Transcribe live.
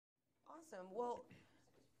Awesome. Well,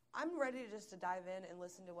 I'm ready just to dive in and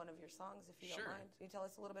listen to one of your songs, if you don't mind. Can you tell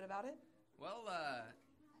us a little bit about it? Well,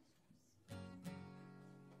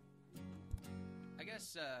 I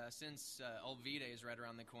guess since Old V-Day is right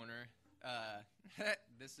around the corner,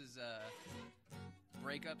 this is a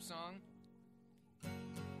breakup song,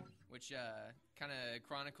 which kind of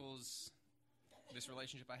chronicles this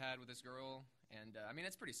relationship I had with this girl, and I mean,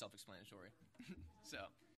 it's pretty self-explanatory. So.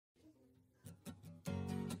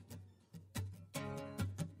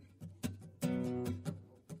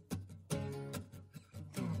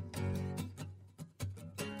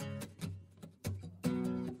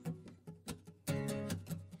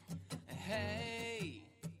 Hey,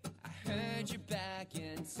 I heard you're back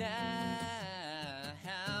in town.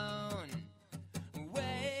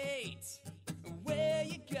 Wait, where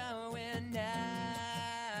you going now?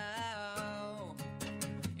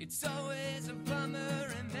 It's always a bummer,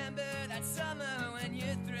 remember that summer when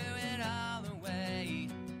you threw it all away.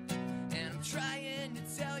 And I'm trying to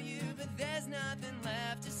tell you, but there's nothing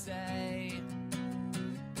left to say.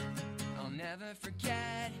 I'll never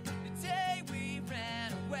forget the day we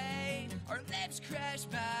ran away. Our lips crashed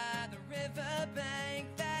by the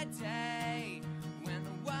riverbank that day when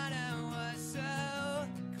the water was so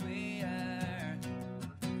clear.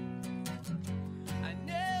 I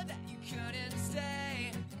knew that you couldn't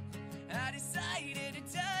stay. I decided to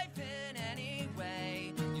dive in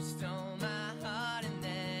anyway. You stole my heart and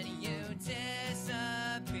then you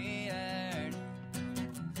disappeared.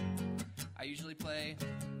 I usually play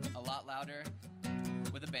a lot louder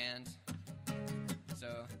with a band,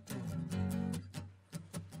 so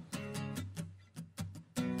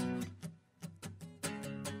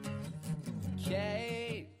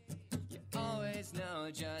Kate, you always know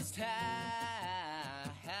just how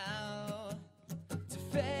to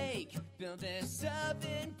fake, build this up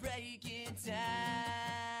and break it down.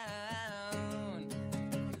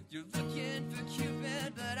 You're looking for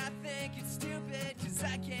Cupid, but I think it's stupid, 'cause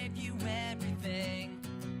I gave you everything.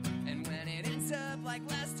 And when it ends up like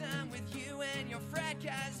last time with you and your frat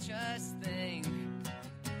guys, just think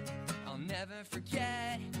I'll never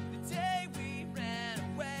forget the day we ran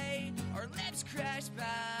away. Our lips crashed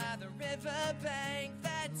by the riverbank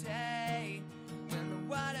that day when the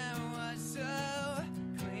water was so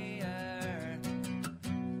clear.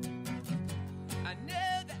 I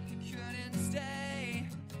knew that you couldn't stay.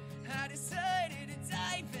 I decided to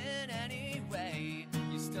dive in anyway.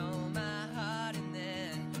 You stole my heart and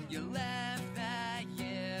then you left that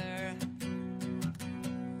year.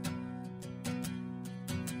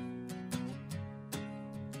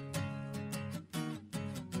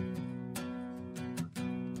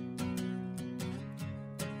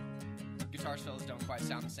 Guitar fills don't quite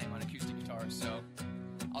sound the same on acoustic guitars, so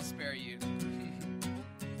I'll spare you.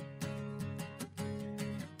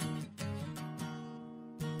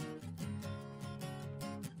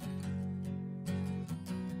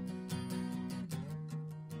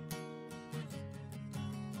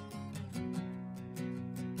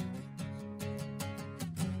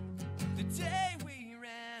 The day we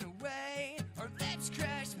ran away, our lips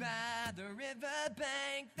crashed by the riverbank